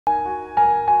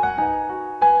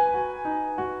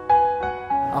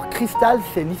cristal,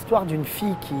 c'est l'histoire d'une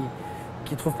fille qui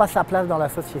ne trouve pas sa place dans la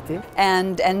société.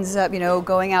 And ends up,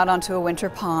 going out onto a winter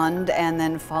pond and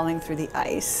then falling through the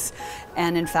ice.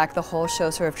 And in fact, the whole show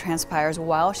sort of transpires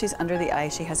while she's under the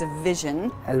ice. She has a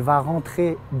vision. Elle va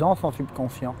rentrer dans son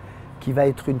subconscient, qui va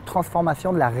être une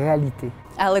transformation de la réalité.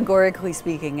 Allegorically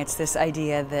speaking, it's this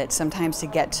idea that sometimes to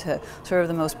get to sort of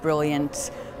the most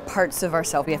brilliant parts of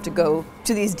ourselves, we have to go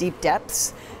to these deep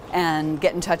depths and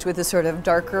get in touch with the sort of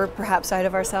darker, perhaps, side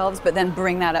of ourselves, but then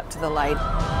bring that up to the light.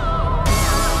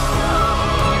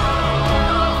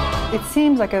 It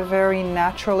seems like a very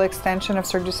natural extension of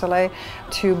Cirque du Soleil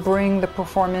to bring the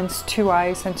performance to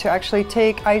ice and to actually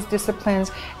take ice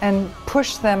disciplines and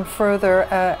push them further,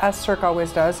 as Cirque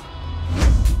always does.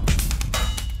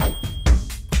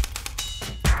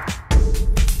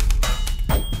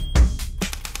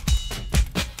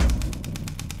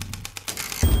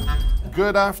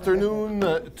 Good afternoon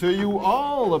to you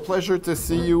all. A pleasure to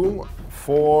see you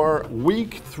for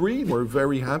week 3. We're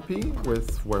very happy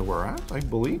with where we're at, I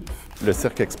believe. Le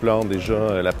cirque explore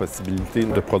déjà la possibilité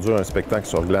de produire un spectacle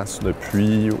sur glace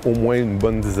depuis au moins une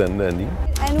bonne dizaine d'années.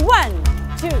 And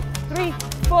 1, 2,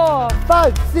 3, 4,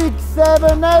 5, 6, 7,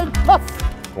 8, puff!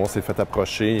 On s'est fait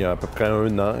approcher il y a à peu près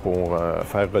 1 an pour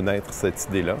faire renaître cette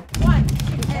idée-là. 1, 2,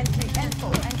 and 3, and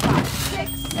 4, and 5,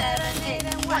 6, 7, 8,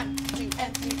 and 1, 2,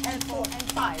 and 3, and 4,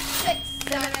 and 5, 6,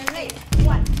 7, and 8,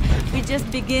 1. We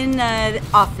just begin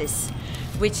office,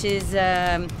 which is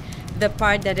the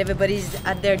part that everybody's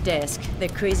at their desk. They're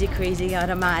crazy,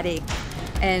 automatic,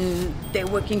 and they're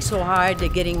working so hard, they're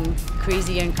getting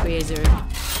crazier and crazier. 7,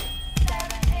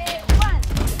 8, 1.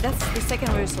 That's the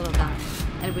second rehearsal of that.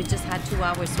 And we just had 2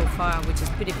 hours so far, which is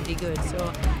pretty good.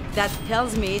 So that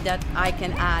tells me that I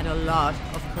can add a lot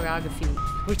of choreography,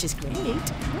 which is great.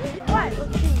 1, 2,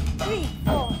 3,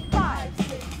 4, 5,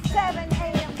 6, 7,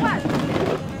 8, and 1.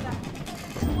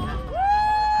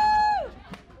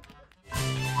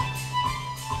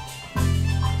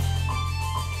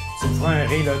 Tu me feras un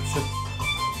ré là dessus.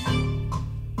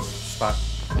 Super.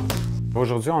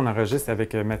 Aujourd'hui, on enregistre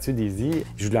avec Mathieu Désy.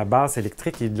 Il joue de la basse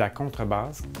électrique et de la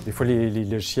contrebasse. Des fois, les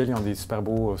logiciels ils ont des super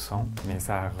beaux sons, mais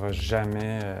ça n'aura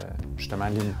jamais justement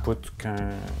l'input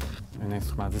qu'un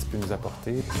instrumentiste peut nous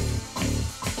apporter.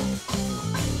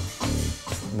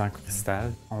 Dans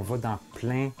Cristal, on va dans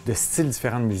plein de styles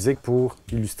différents de musique pour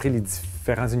illustrer les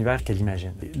différents univers qu'elle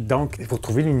imagine. Donc, pour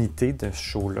trouver l'unité de ce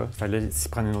show-là, il fallait s'y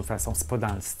prendre d'une autre façon. C'est pas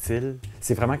dans le style,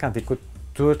 c'est vraiment quand tu écoutes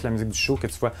toute la musique du show que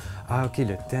tu vois « Ah, OK,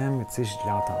 le thème, tu sais, je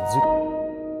l'ai entendu. »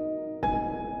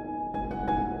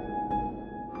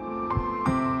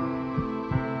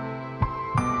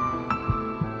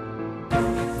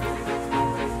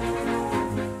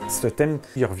 Ce thème,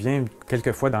 il revient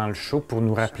quelquefois dans le show pour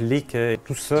nous rappeler que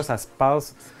tout ça, ça se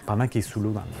passe pendant qu'il est sous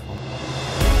l'eau, dans le fond.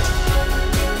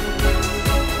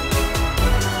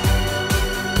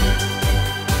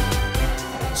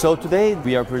 So today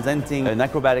we are presenting an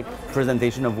acrobatic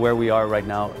presentation of where we are right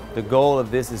now. The goal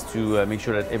of this is to make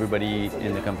sure that everybody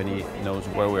in the company knows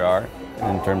where we are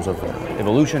in terms of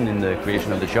evolution in the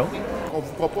creation of the show. On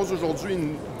vous propose aujourd'hui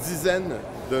une dizaine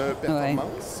de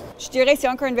performances. Je dirais que c'est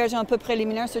encore une version un peu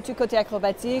préliminaire, surtout côté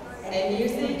acrobatique. And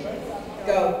music,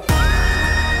 go.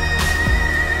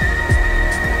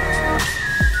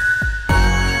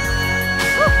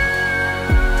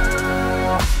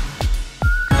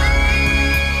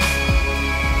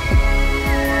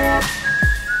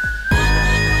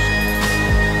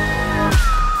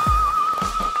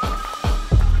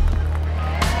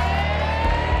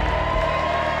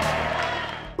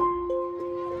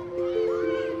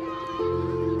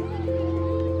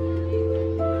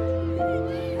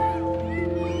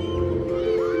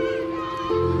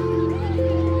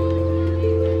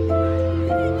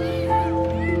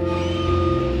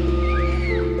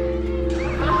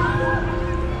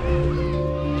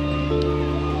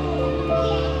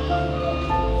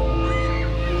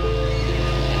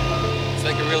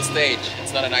 Stage.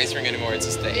 It's not an ice ring anymore, it's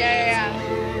a stage. Yeah.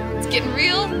 It's getting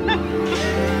real.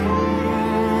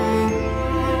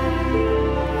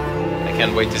 I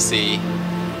can't wait to see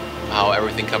how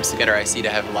everything comes together. I see they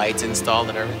have lights installed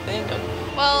and everything.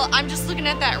 Well, I'm just looking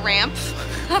at that ramp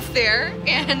up there,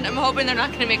 and I'm hoping they're not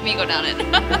going to make me go down it.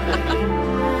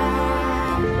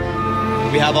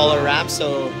 We have all our ramps,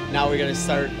 so now we're going to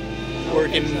start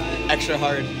working extra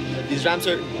hard. These ramps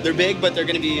they're big, but they're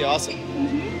going to be awesome.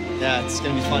 Yeah, it's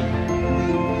going to be fun.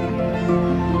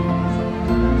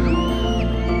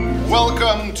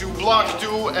 Welcome to Block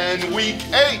 2 and Week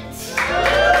 8.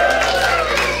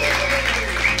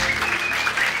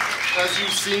 As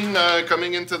you've seen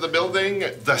coming into the building,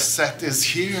 the set is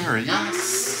here,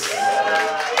 yes.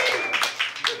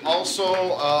 Also,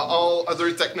 all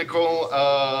other technical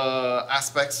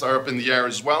aspects are up in the air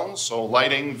as well. So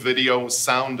lighting, video,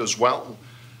 sound as well.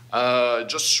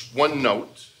 Just one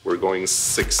note, we're going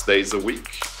 6 days a week,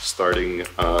 starting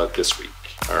this week.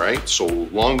 All right, so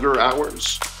longer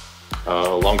hours,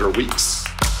 longer weeks.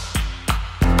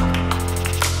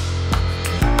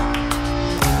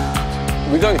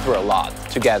 We're going through a lot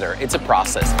together. It's a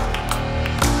process.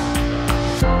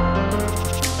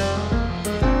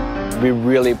 We're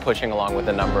really pushing along with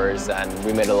the numbers, and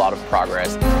we made a lot of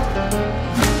progress.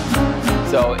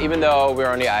 So even though we're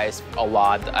on the ice a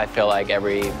lot, I feel like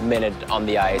every minute on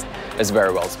the ice is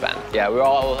very well spent. Yeah, we're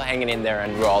all hanging in there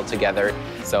and we're all together.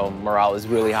 So morale is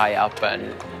really high up,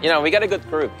 and you know, we got a good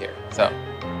group here. So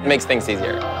it makes things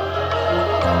easier.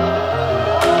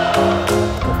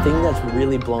 The thing that's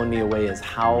really blown me away is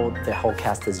how the whole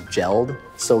cast has gelled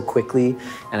so quickly,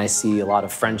 and I see a lot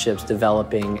of friendships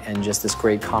developing and just this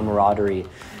great camaraderie.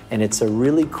 And it's a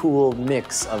really cool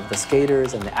mix of the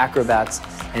skaters and the acrobats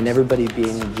and everybody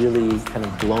being really kind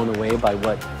of blown away by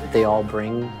what they all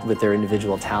bring with their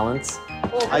individual talents.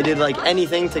 I did like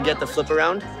anything to get the flip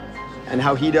around, and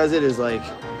how he does it is like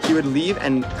he would leave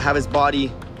and have his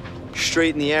body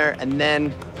straight in the air and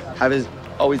then have his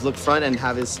always look front and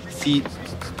have his feet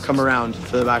come around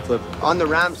for the backflip. On the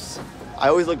ramps, I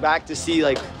always look back to see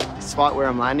like the spot where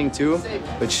I'm landing too,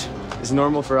 which is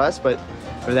normal for us, but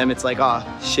for them it's like, oh,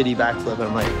 shitty backflip. And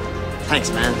I'm like, thanks,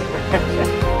 man.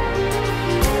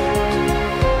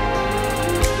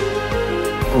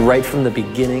 Right from the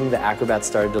beginning, the acrobats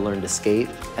started to learn to skate,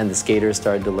 and the skaters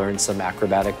started to learn some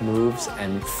acrobatic moves,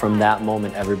 and from that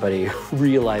moment, everybody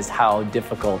realized how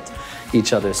difficult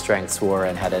each other's strengths were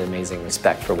and had an amazing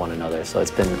respect for one another. So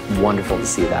it's been wonderful to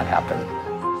see that happen.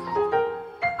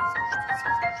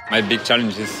 My big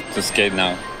challenge is to skate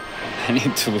now. I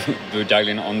need to do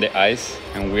juggling on the ice,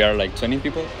 and we are like 20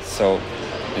 people, so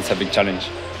it's a big challenge.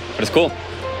 But it's cool.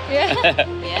 Yeah.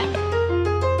 Yeah.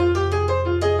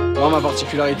 Moi, ma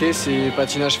particularité, c'est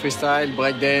patinage freestyle,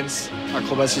 breakdance,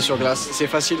 acrobatie sur glace. C'est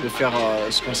facile de faire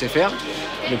ce qu'on sait faire.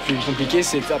 Le plus compliqué,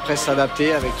 c'est après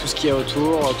s'adapter avec tout ce qu'il y a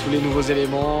autour, tous les nouveaux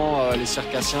éléments, les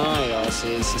circassiens.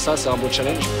 Et c'est ça, c'est un beau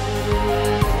challenge.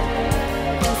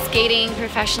 I'm skating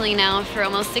professionally now for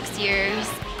almost 6 years.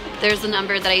 There's a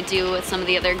number that I do with some of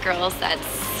the other girls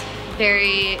that's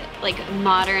very like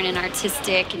modern and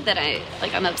artistic that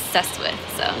I'm obsessed with.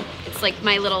 So it's like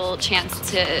my little chance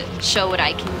to show what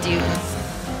I can do.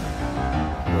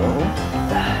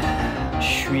 Je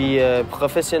suis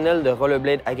professionnel de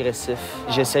rollerblade agressif.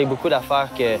 J'essaye beaucoup d'affaires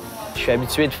que je suis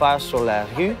habitué de faire sur la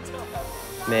rue,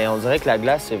 mais on dirait que la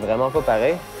glace, c'est vraiment pas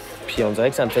pareil. Puis on dirait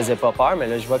que ça me faisait pas peur, mais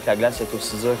là, je vois que la glace est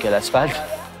aussi dure que l'asphalte.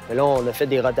 Mais là, on a fait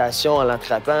des rotations en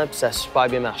l'attrapant, puis ça a super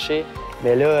bien marché.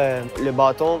 Mais là, le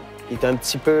bâton est un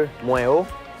petit peu moins haut.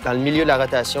 Dans le milieu de la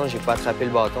rotation, j'ai pas attrapé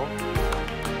le bâton.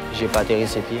 J'ai pas atterri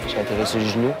ses pieds, j'ai atterri sur le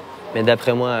genou. Mais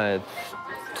d'après moi,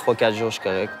 3-4 jours, je suis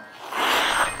correct.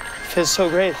 It feels so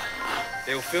great.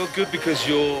 It will feel good because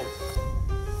you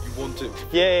want to.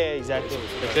 Yeah, exactly.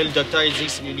 Là, le docteur il dit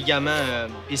que c'est les ligaments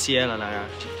PCL en arrière,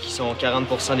 qui sont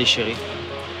 40% déchirés.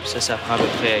 Ça prend à peu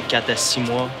près 4 à 6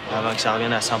 mois avant que ça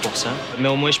revienne à 100%. Mais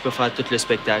au moins, je peux faire tout le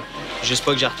spectacle. Juste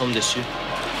pas que je retombe dessus.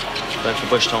 Ben, faut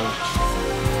pas que je tombe.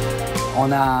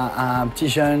 On a un petit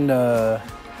jeune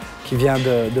qui vient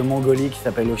de Mongolie, qui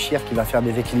s'appelle Oshir, qui va faire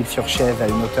des équilibres sur chaise à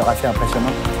une hauteur assez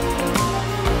impressionnante.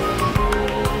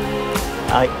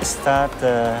 I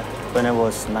started when I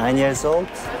was 9 years old,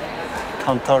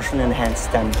 contortion and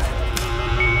handstand.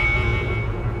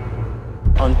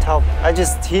 On top, I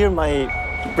just hear my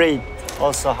breath,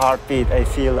 also heartbeat, I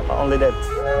feel only that.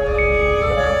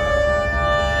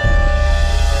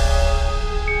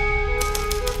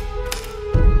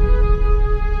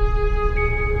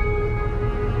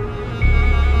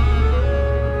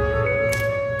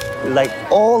 Like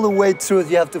all the way through,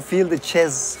 you have to feel the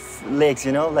chest, legs,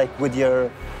 you know, like with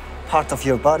your part of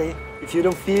your body. If you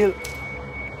don't feel,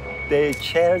 the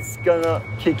chair's gonna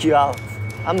kick you out.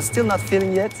 I'm still not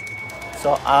feeling yet,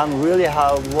 so I'm really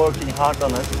working hard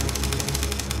on it.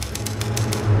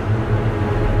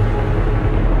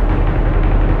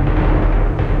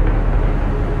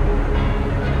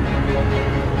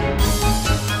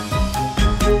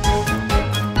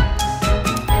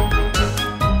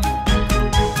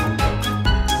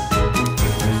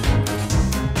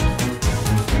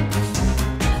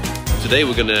 Today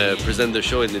we're going to present the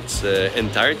show in its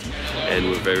entirety, and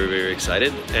we're very, very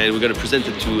excited. And we're going to present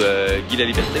it to Guy La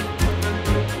Liberté.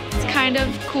 It's kind of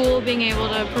cool being able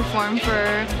to perform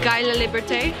for Guy La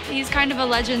Liberté. He's kind of a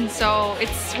legend, so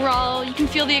you can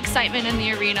feel the excitement in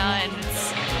the arena, and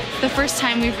the first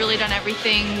time we've really done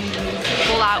everything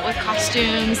full out with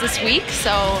costumes this week,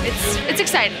 so it's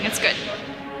exciting, it's good.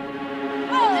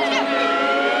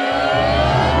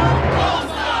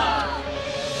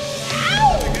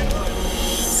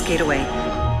 Skate away.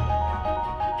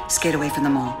 Skate away from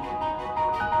them all.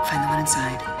 Find the one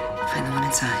inside. Find the one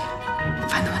inside.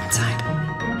 Find the one inside.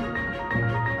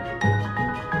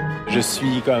 Je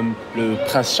suis comme le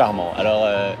prince charmant. Alors,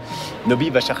 Nobby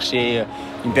va chercher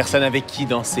une personne avec qui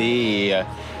danser et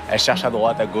elle cherche à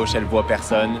droite, à gauche, elle voit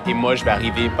personne. Et moi, je vais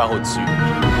arriver par au-dessus.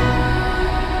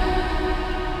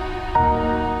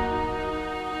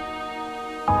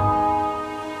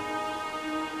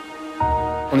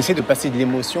 On essaie de passer de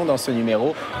l'émotion dans ce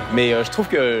numéro, mais je trouve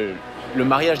que le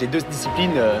mariage des deux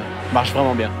disciplines marche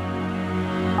vraiment bien.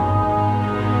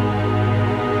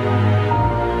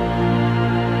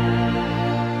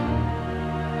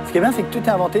 Ce qui est bien, c'est que tout est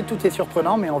inventé, tout est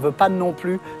surprenant, mais on ne veut pas non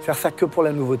plus faire ça que pour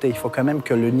la nouveauté. Il faut quand même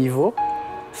que le niveau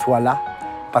soit là,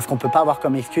 parce qu'on ne peut pas avoir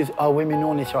comme excuse « Ah oui, mais nous,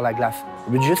 on est sur la glace ».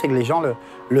 Le but du jeu, c'est que les gens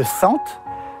le sentent,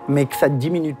 mais que ça ne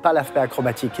diminue pas l'aspect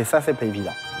acrobatique, et ça, c'est pas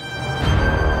évident.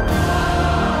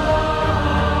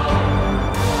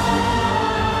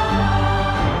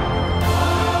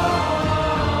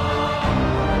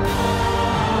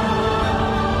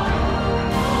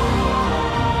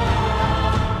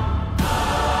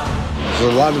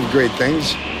 There's a lot of great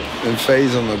things in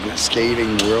phase on the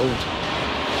skating world,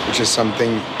 which is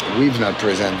something we've not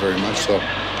present very much. So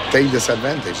take this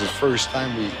advantage. It's the first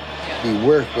time we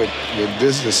work with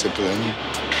this discipline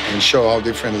and show how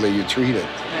differently you treat it.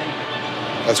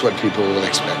 That's what people will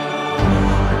expect.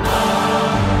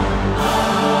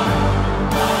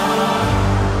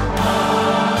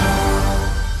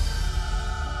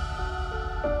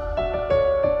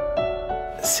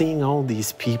 Seeing all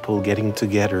these people getting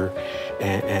together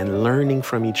and learning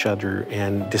from each other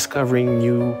and discovering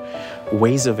new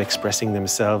ways of expressing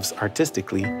themselves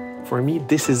artistically, for me,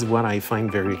 this is what I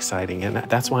find very exciting. And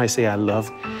that's why I say I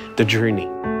love the journey.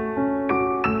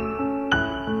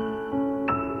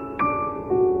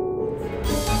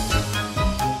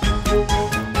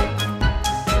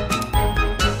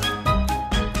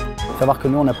 Savoir que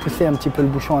nous, on a poussé un petit peu le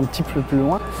bouchon un petit peu plus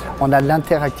loin. On a de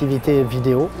l'interactivité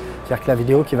vidéo. C'est-à-dire que la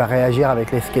vidéo qui va réagir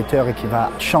avec les skateurs et qui va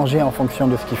changer en fonction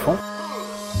de ce qu'ils font.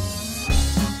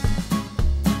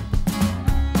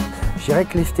 Je dirais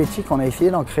que l'esthétique, on a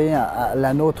essayé d'en créer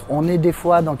la nôtre. On est des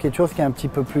fois dans quelque chose qui est un petit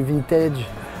peu plus vintage,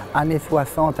 années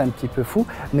 60, un petit peu fou.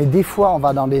 Mais des fois, on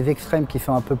va dans des extrêmes qui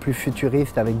sont un peu plus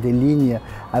futuristes, avec des lignes,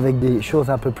 avec des choses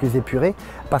un peu plus épurées.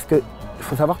 Parce qu'il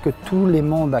faut savoir que tous les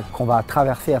mondes qu'on va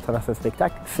traverser à travers ce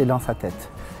spectacle, c'est dans sa tête.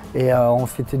 Et on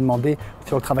s'était demandé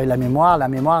sur le travail de la mémoire,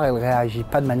 elle ne réagit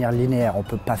pas de manière linéaire, on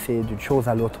peut passer d'une chose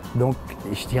à l'autre. Donc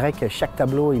je dirais que chaque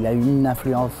tableau, il a une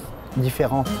influence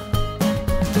différente.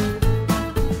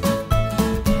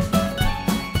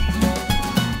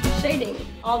 Shading,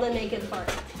 all the naked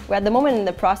parts. We're at the moment in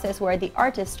the process where the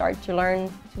artists start to learn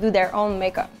to do their own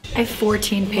makeup. I have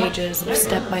 14 pages of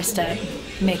step-by-step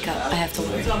makeup I have to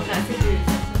learn.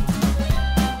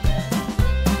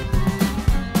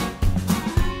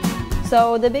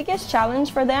 So the biggest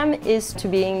challenge for them is to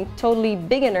being totally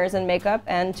beginners in makeup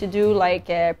and to do like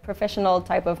a professional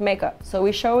type of makeup. So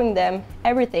we're showing them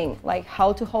everything, like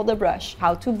how to hold a brush,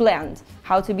 how to blend,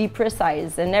 how to be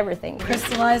precise and everything.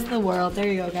 Crystallize the world. There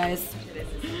you go, guys.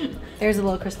 There's a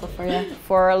little crystal for you.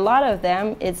 For a lot of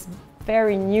them, it's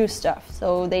very new stuff,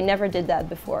 so they never did that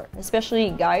before,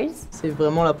 especially guys. C'est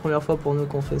vraiment la première fois pour nous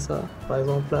qu'on fait ça. Par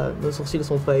exemple, là, nos sourcils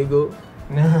sont pas égaux.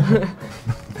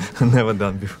 Never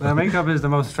done before. The makeup is the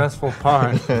most stressful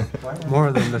part, more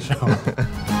than the show.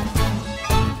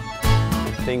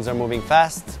 Things are moving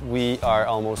fast. We are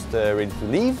almost ready to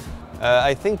leave.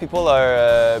 I think people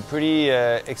are pretty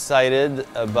excited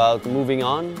about moving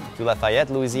on to Lafayette,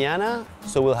 Louisiana.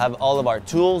 So we'll have all of our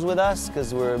tools with us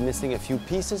because we're missing a few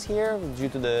pieces here due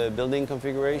to the building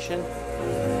configuration.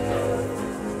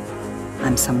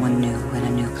 I'm someone new in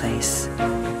a new place.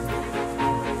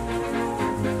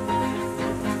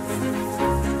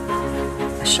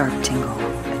 A sharp tingle,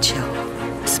 a chill,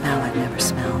 a smell I've never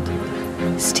smelled.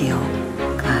 Steel,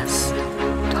 glass,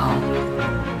 tall,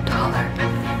 taller.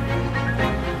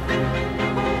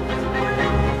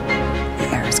 The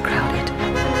air is crowded.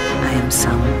 I am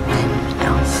someone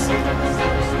else.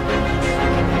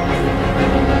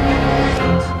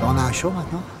 On a un show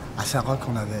maintenant. À Saint-Roch,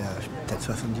 on avait peut-être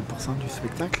 70% du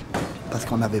spectacle. Parce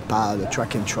qu'on n'avait pas le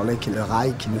track and trolley qui est le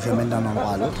rail qui nous amène d'un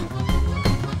endroit à l'autre.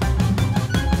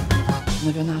 On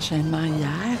avait un enchaînement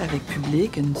hier avec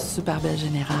public, une super belle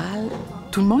générale.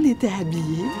 Tout le monde était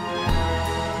habillé.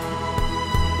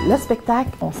 Le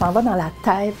spectacle, on s'en va dans la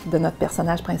tête de notre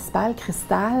personnage principal,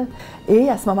 Cristal, et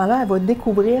à ce moment-là, elle va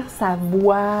découvrir sa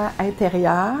voix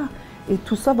intérieure et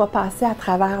tout ça va passer à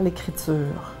travers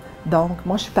l'écriture. Donc,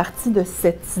 moi, je suis partie de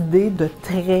cette idée de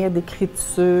traits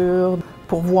d'écriture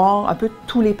pour voir un peu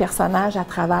tous les personnages à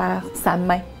travers sa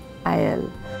main à elle.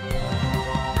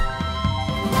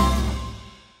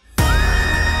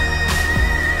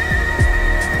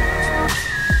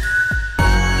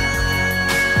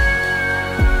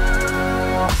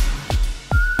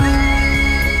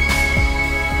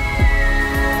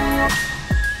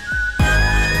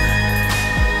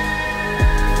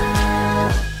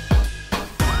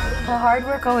 Hard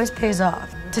work always pays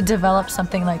off. To develop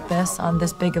something like this on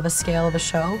this big of a scale of a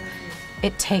show,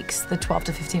 it takes the 12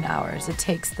 to 15 hours. It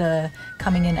takes the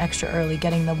coming in extra early,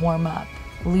 getting the warm up,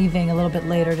 leaving a little bit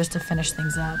later just to finish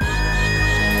things up.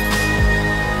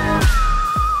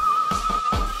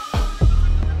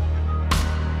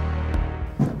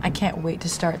 I can't wait to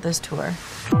start this tour.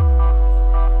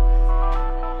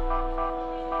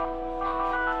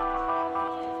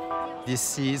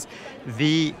 This is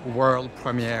the world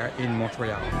premiere in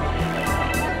Montreal.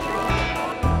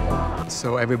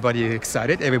 So everybody is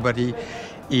excited, everybody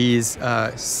is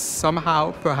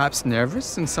somehow perhaps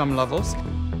nervous on some levels.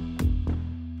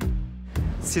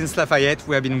 Since Lafayette,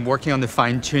 we have been working on the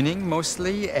fine-tuning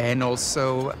mostly, and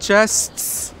also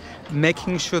just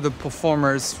making sure the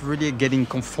performers really are getting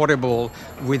comfortable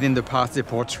within the parts they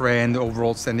portray and the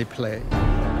overall scene they play.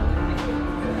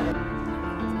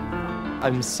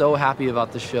 I'm so happy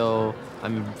about the show.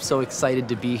 I'm so excited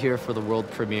to be here for the world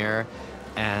premiere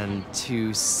and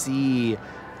to see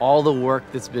all the work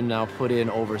that's been now put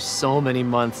in over so many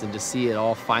months and to see it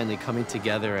all finally coming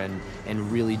together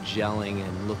and really gelling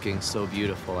and looking so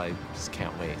beautiful. I just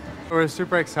can't wait. We're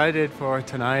super excited for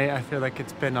tonight. I feel like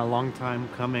it's been a long time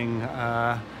coming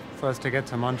for us to get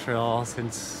to Montreal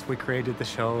since we created the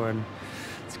show, and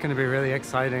it's going to be really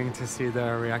exciting to see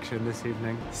the reaction this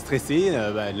evening. Stressé,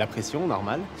 de la pression,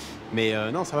 normal. Mais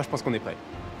non, ça va, je pense qu'on est prêt.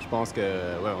 Je pense que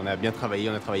ouais, on a bien travaillé,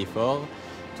 on a travaillé fort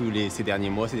ces derniers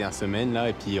mois, ces dernières semaines là,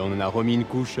 et puis on en a remis une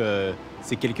couche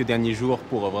ces quelques derniers jours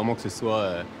pour vraiment que ce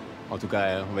soit, en tout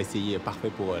cas, on va essayer parfait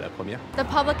pour la première. The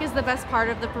public is the best part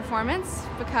of the performance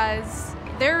because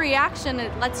their reaction,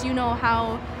 it lets you know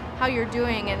how you're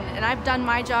doing, and I've done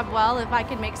my job well if I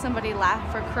can make somebody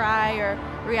laugh or cry or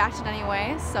react in any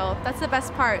way, so that's the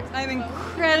best part. I'm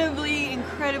incredibly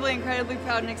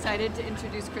proud and excited to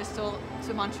introduce Crystal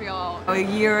to Montreal. A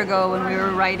year ago when we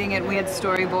were writing it, we had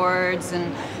storyboards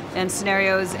and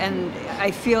scenarios, and I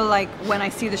feel like when I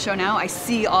see the show now, I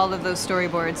see all of those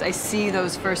storyboards, I see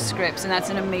those first scripts, and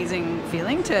that's an amazing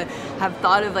feeling to have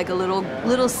thought of like a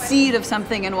little seed of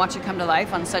something and watch it come to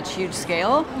life on such huge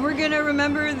scale. We're gonna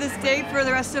remember this day for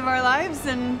the rest of our lives,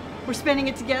 and we're spending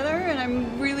it together, and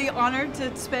I'm really honored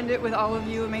to spend it with all of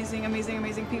you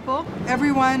amazing people.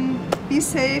 Everyone, be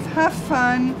safe, have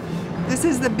fun. This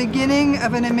is the beginning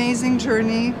of an amazing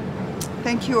journey.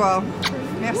 Thank you all.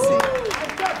 Merci.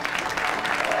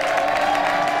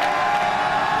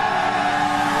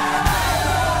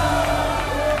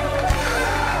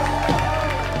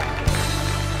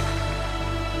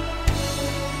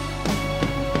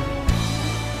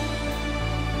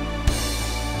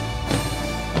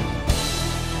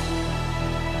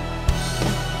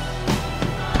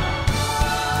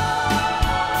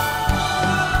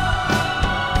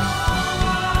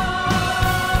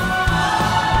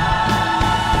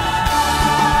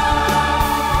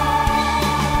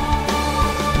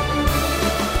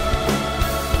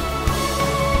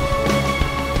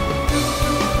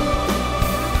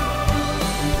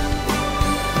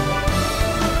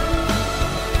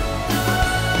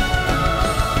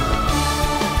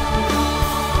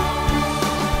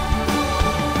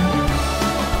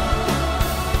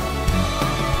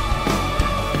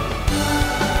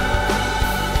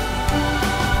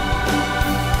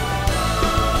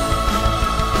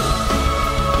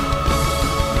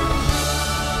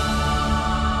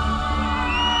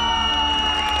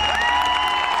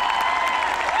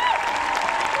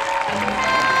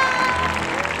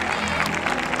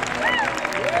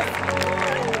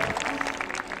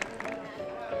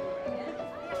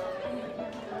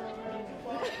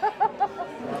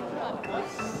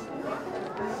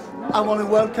 I want to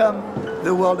welcome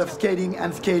the world of skating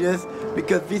and skaters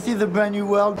because this is a brand new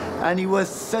world and it was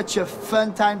such a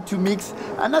fun time to mix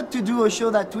and not to do a show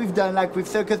that we've done like with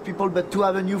circus people, but to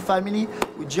have a new family.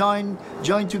 We join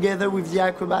together with the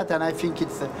acrobat, and I think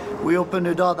it's we open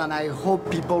the door, and I hope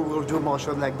people will do more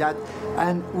shows like that.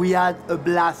 And we had a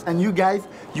blast, and you guys,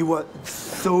 you were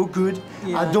so good.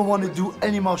 Yeah. I don't want to do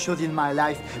any more shows in my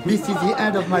life. This is the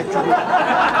end of my career.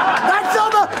 That's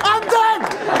over. I'm done.